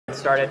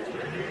started.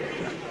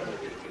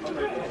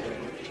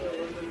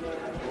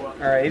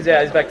 Alright, he's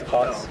back to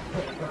Fox.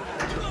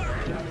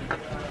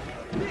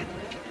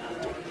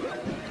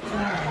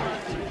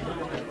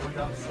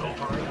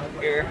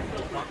 Here.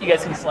 You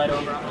guys can slide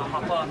over, I'll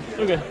hop on.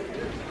 Okay.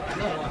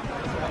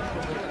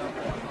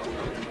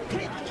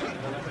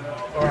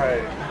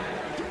 Alright.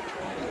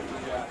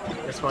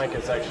 This mic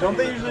is actually... Don't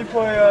they usually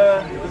play,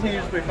 doesn't he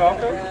usually play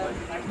Falco?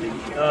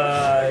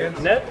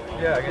 Net?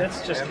 Yeah,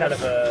 That's just kind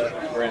of a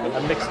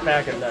mixed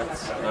pack of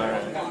nuts.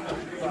 Alright.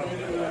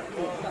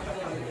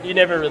 You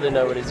never really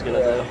know what he's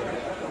gonna do.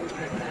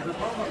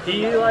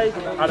 He, like,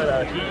 I don't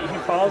know, he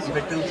falls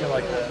victim to,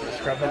 like, the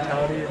scrub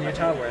mentality of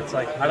Utah, where it's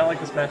like, I don't like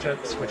this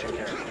matchup, switching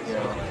characters.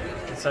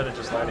 Yeah. Instead of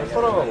just learning. That's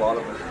what a lot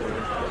of us do.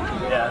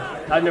 Yeah,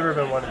 I've never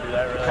been one to do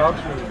that, really.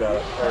 Calc's really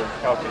bad, or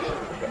Calc is really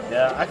bad.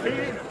 Yeah, I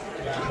figured.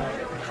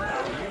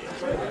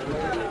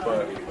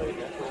 But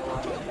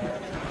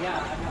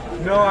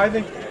no, I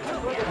think,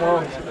 well,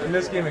 in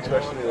this game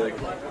especially, like,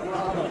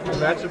 the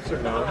matchups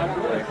are known,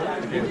 like,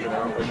 the games are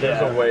known, but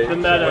there's a way the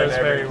meta is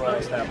very well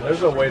established.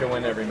 There's a way to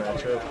win every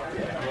matchup.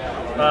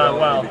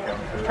 Well,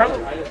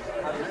 probably,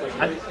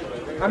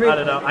 I mean, I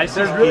don't know.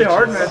 There's really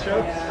hard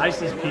matchups.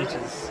 Icy's Peach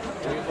is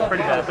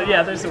pretty bad, but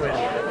yeah, there's a way to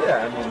win it.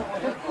 Yeah, I mean.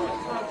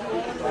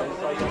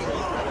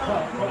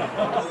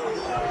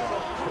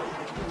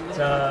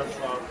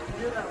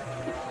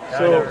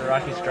 So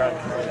Rocky's drunk,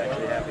 I'm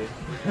actually happy.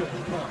 I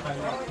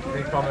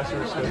think Palmester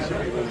is supposed to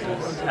be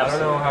loses. I don't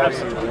know how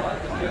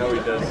he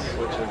does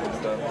switches and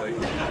stuff. Like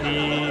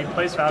he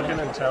plays Falcon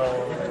until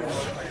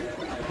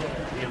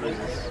he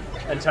loses.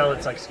 Until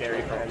it's like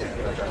scary for him.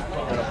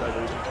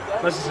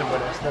 Unless it's in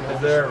winners.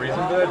 Is there a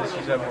reason for that? Does he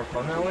just have more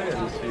fun that way? Or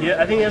does he...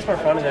 Yeah, I think he has more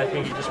fun, and I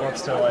think he just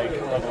wants to like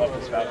level up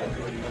his Falcon.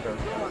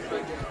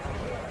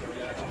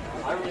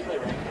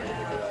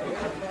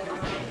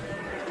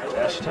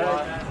 Dash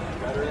attack.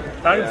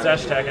 Falcon's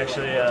dash attack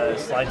actually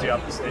slides you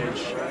off the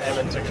stage.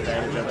 Ammon took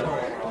advantage of it.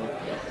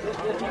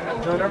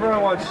 No, whenever I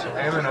watch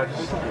Ammon, I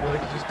just feel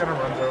like he just kind of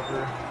runs over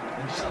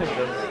and just like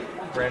does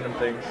random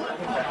things.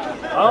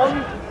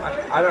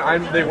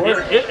 They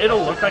work.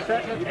 It'll look like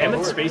that.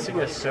 Ammon's spacing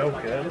is so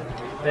good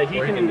that he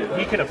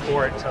can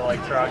afford to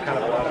like throw out kind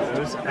of a lot of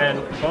moves,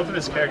 and both of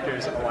his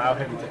characters allow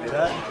him to do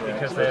that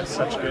because they have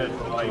such good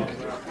like.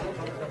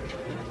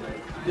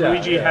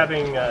 Luigi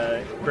having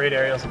great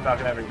aerials and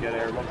Falcon having good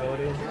air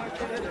mobility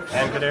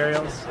and good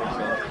aerials.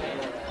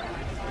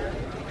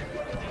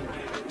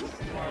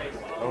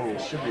 Oh, it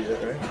should be it,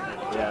 right?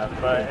 Yeah,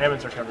 but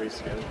Ammon's recovery is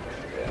good.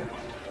 Yeah.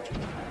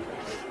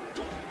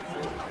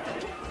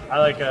 I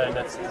like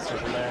Net's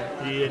decision there.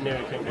 He knew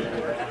he couldn't get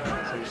anything.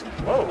 So he just,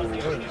 whoa!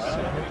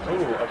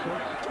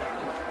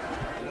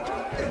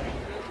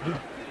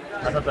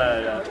 I thought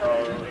that,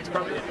 it's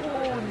probably,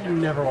 you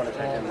never want to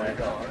take him there.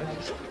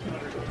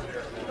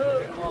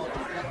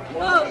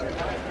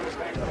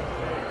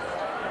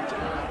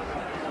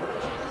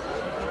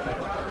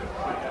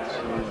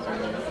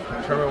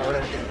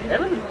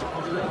 Ammon,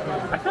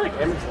 I feel like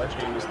Ammon's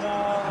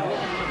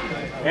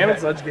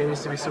ledge game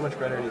used to be so much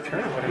better in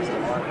Eternal, but he's a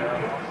lot now.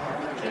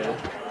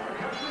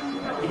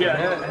 Yeah,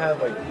 Ammon had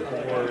like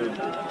 4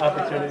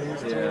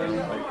 opportunities. Yeah,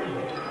 like,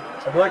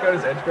 I feel like on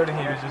his edge guarding,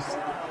 he was just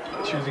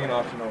choosing an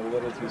option a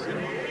little too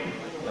soon.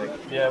 Like,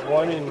 yeah,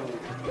 well, I mean,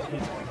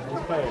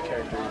 he's playing a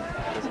character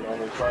he doesn't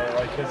normally play.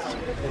 Like, his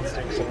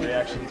instincts and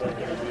reactions aren't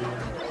going to be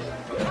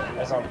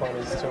as on point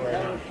as to where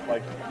he,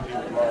 like,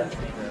 you are.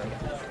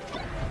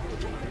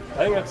 I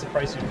think that's the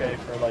price you pay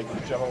for, like,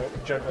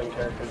 juggling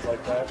characters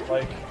like that.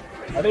 Like,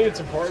 I think it's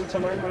important to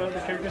learn what other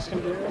characters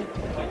can do,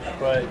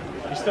 but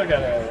you still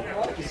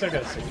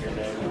gotta stick your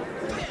name.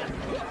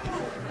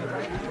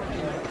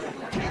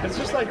 It's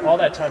just like all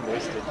that time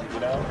wasted, you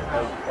know?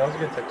 Like, that was a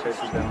good tech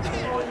chaser down.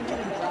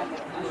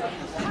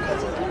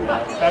 That's it.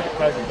 Patrick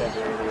Kaiser can't do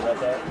anything about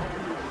that.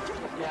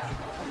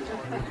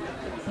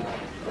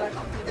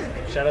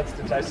 Shoutouts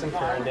to Tyson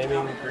for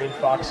naming Green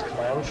Fox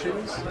clown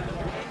shoes.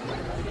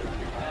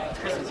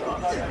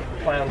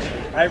 Clown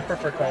shoes. I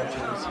prefer clown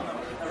shoes.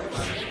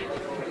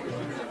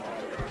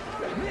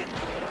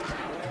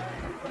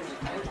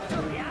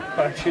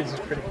 Clown shoes is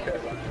pretty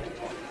good.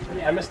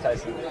 I miss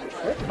Tyson.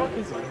 Where the fuck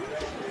is he?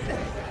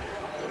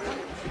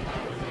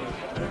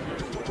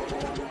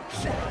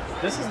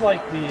 This is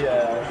like the,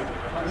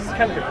 this is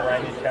kind of a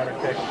grindy counter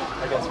pick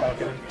against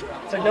Falcon.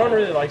 It's like no one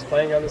really likes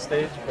playing on the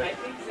stage, but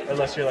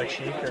unless you're like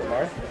Sheik or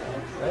Marth.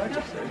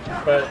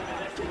 But,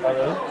 oh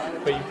really?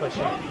 But you play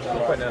Sheik. I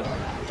play now.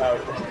 Oh,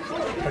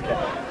 okay.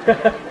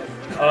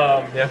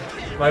 Yeah,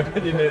 my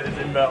opinion is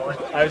invalid.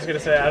 I was gonna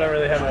say, I don't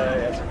really have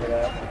an answer for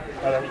that.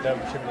 I don't know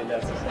too many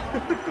nets.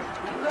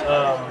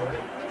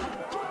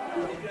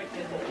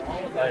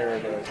 I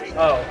remember.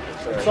 Oh,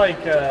 it's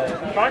like,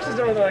 Foxes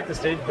don't really like the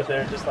stage, but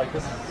they're just like,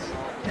 this is...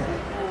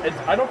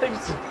 I don't think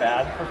it's as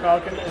bad for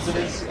Falcon as it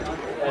is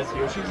as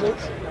Yoshi's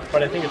is,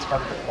 but I think it's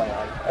harder to play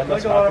on. I feel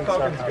like a lot of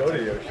Falcons go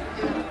to Yoshi.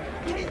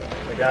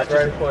 Like, after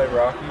I play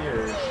Rocky,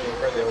 or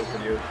they always go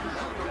to Yoshi.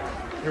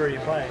 Who are you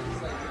playing?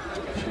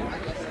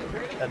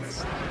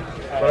 That's...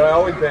 but I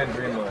always ban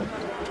Dreamland.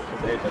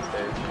 to hate that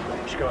stage.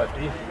 You should go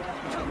FD.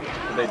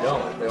 But they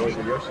don't. They always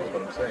do Yoshi, is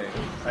what I'm saying.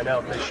 I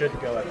know, they should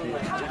go FD.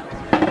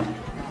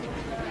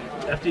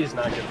 FD is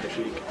not good for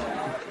Sheik.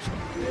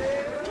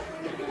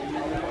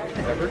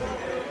 Ever?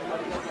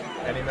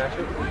 Any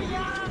matchup?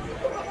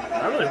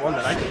 Not really one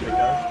that I can think of.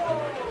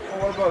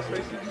 Well, what about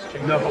Spacey? Just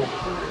change No.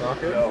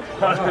 Knock it? No.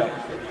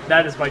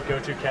 That is my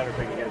go-to counter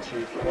pick against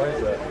Sheik. Why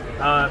is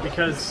that?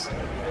 Because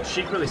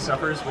Sheik really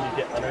suffers when you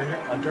get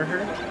under her,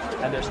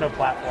 and there's no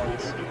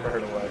platforms. For her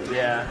to win.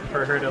 Yeah,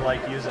 for her to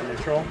like use a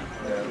neutral.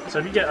 Yeah. So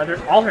if you get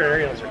under, all her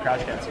aerials are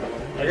crouch cancel.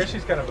 I guess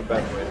she's kind of a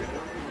bad player.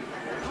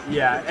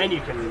 Yeah, and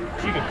you can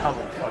come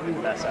and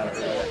fucking mess out of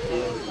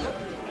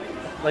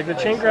her. Like the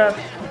chain grab,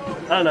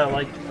 I don't know,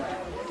 like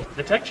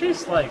the tech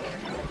chase, like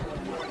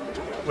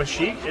with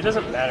Sheik, it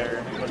doesn't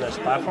matter when there's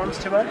platforms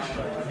too much.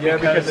 Yeah,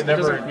 because it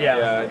never. doesn't-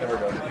 yeah. It never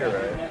goes. You're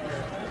right.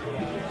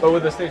 But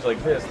with a stage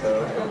like this,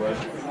 though, it would,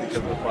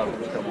 because the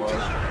platforms come low.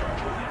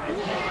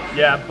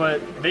 Yeah,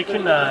 but they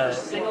can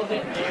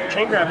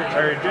chain grab it,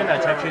 or doing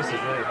that tech chase is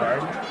really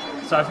hard.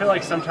 So I feel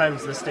like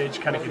sometimes this stage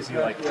kind of gives you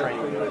like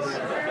training wheels,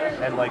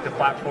 and like the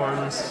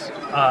platforms.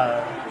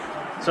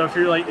 So if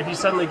you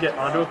suddenly get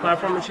onto a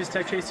platform and she's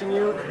tech chasing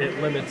you, it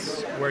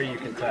limits where you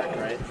can tech,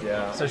 right?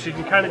 Yeah. So she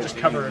can kind of just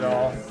cover it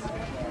all.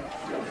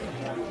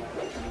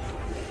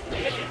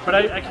 But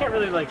I can't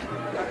really like.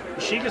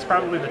 Sheik is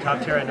probably the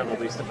top tier I know the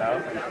least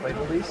about and play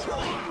the least.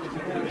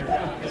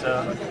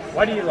 So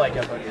why do you like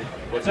FOD?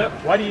 What's up?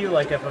 Why do you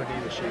like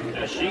FOD with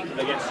Sheik? Sheik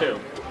against who?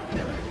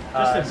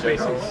 Just in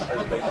Spaces.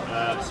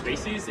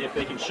 spaces. Spaceys, if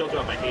they can shield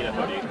drop, I hate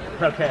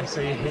FOD. Okay, so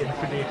you hate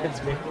FOD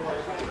against me.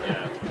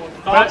 Yeah.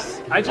 But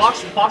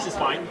Fox is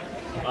fine.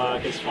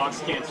 Because Fox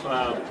can't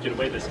get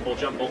away with this full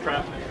jump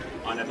bullcrap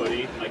on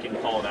FOD. I can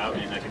call it out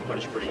and I can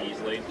punish pretty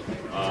easily.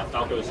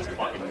 Falco is just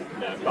fucking.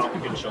 Falco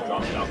can shield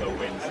drop. Falco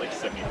wins like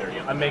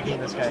 70-30. I'm making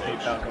this guy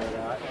hate Falco a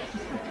lot.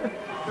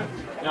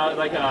 No,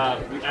 like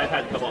I've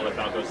had a couple other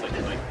Falcos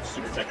like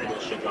super technical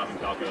shit dropping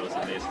Falcos,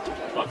 and they just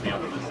fuck me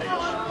up on the stage.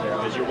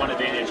 Because your one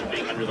advantage of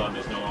being under them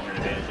is no longer an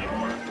advantage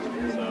anymore.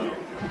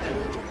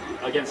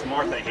 So against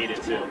Marth, I hate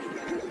it too.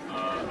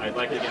 I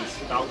like it against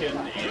Falcon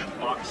and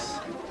Fox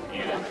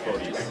and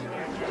Fodies.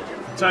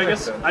 So I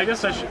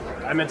guess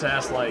I meant to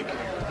ask, like,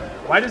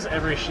 why does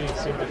every Sheik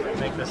seem to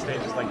make this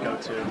stage as like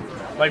go-to?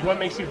 Like, what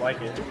makes you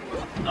like it?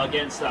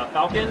 Against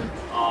Falcon,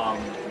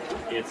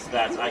 it's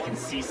that I can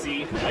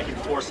CC, I can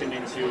force him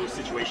into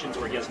situations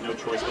where he has no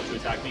choice but to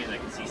attack me, and I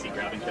can CC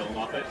grab and kill him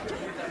off it.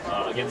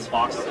 Against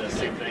Fox,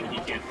 same thing, he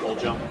can't full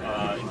jump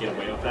and get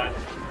away with that.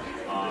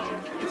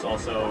 It's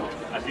also,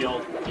 I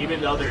feel, even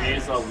though there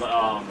is a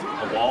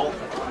wall,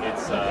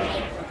 it's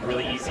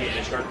really easy to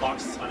edge guard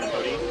Fox on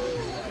FOD.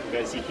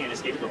 Because he can't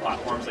escape the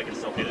platforms, I can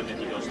still hit him if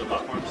he goes to the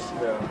platforms.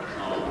 Yeah.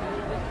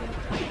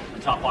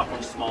 The top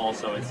platform's small,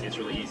 so it's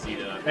really easy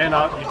to And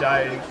you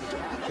die.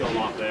 kill him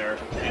off there.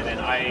 And then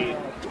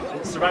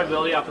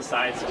survivability off the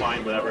sides,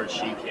 fine, whatever,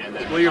 Sheik. And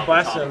then Well, your off the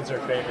blast top- zones are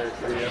favored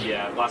for you.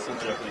 Yeah, blast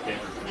zones are definitely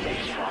favored for me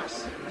against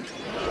Fox.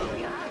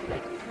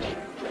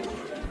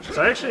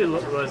 So I actually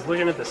was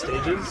looking at the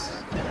stages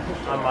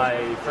on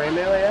my Frame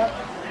Melee app,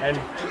 and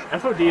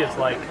FOD is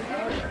like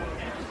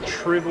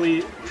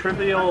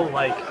trivial,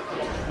 like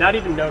not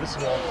even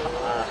noticeable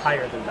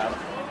higher than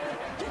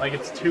Battlefield. Like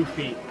it's 2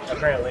 feet.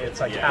 Apparently, it's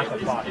like half a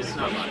box. It's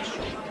not much.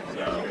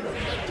 So,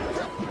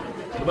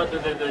 but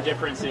the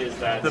difference is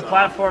that The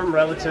platform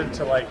relative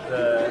to like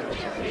the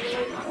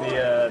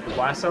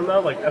blast zone though,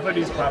 like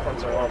FOD's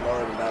platforms are a lot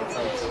lower than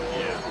Battlefield's.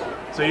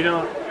 Yeah. So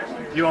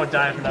you won't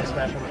die from an up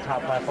smash on the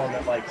top platform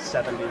at like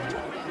 70.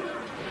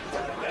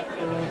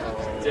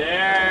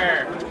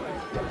 Dare.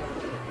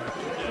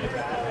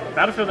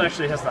 Battlefield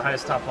actually has the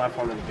highest top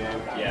platform in the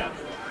game. Yeah.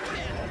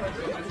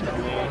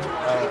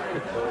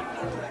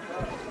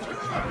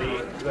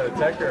 The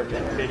attacker or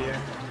Video.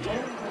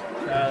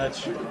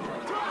 That's true.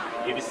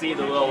 You can see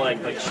the little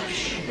like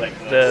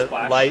The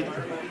splash. light.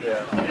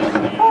 yeah.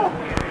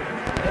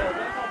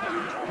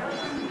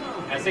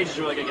 And stage is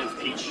really good against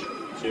Peach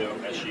too,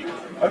 as Sheik.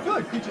 I feel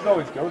like peaches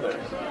always go there.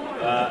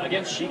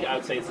 Against Sheik, I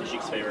would say it's in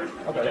Sheik's favor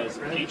Okay. because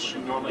Peach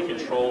normally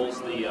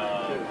controls the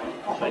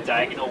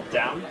diagonal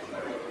down,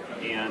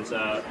 and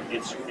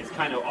it's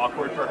kind of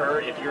awkward for her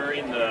if you're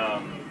in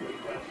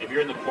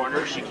the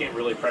corner. She can't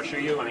really pressure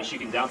you. I mean, she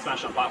can down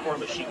smash on platform,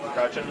 but she can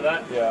crouch under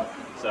that. Yeah.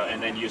 So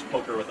and then use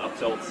poker with up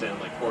tilts and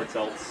like forward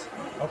tilts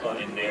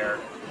in there.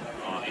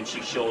 And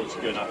Sheik's shield is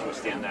good enough to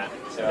withstand that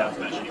down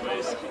smash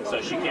anyways. So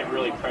she can't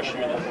really pressure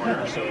you in the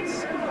corner, so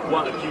it's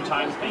one of the few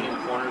times being in the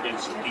corner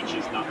against Peach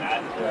is not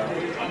bad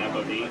on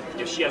FOD.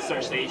 If she has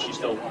center stage, she's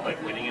still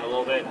like winning it a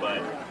little bit,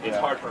 but it's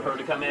hard for her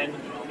to come in,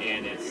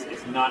 and it's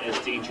not as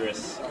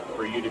dangerous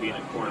for you to be in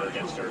the corner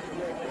against her.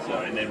 So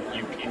and then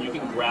you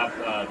can grab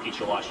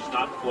Peach a lot. She's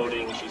not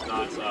floating, she's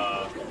not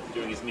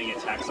doing as many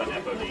attacks on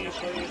FOD.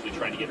 She's usually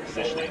trying to get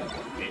positioning,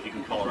 and if you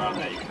can call around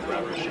that, you can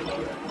grab her a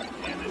shitload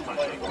and then punch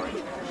her for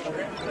it.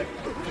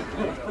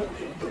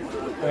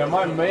 Yeah,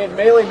 my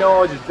melee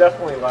knowledge is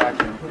definitely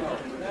lacking.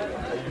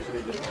 I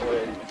usually just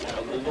play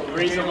The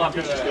reason a lot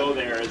of pitchers go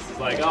there is it's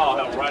like, oh,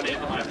 he'll run into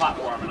my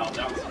platform and I'll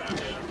down smash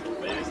him.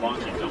 But as long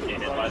as you don't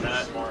get hit by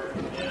that,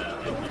 yeah,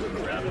 you can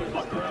grab it and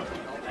fuck her up.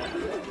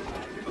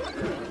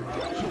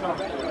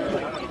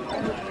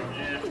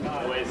 Yeah,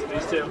 anyways,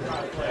 these two.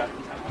 Yeah.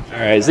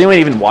 Alright, is anyone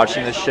even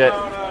watching this shit?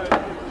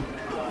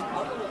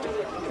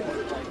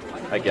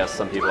 I guess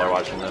some people are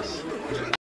watching this.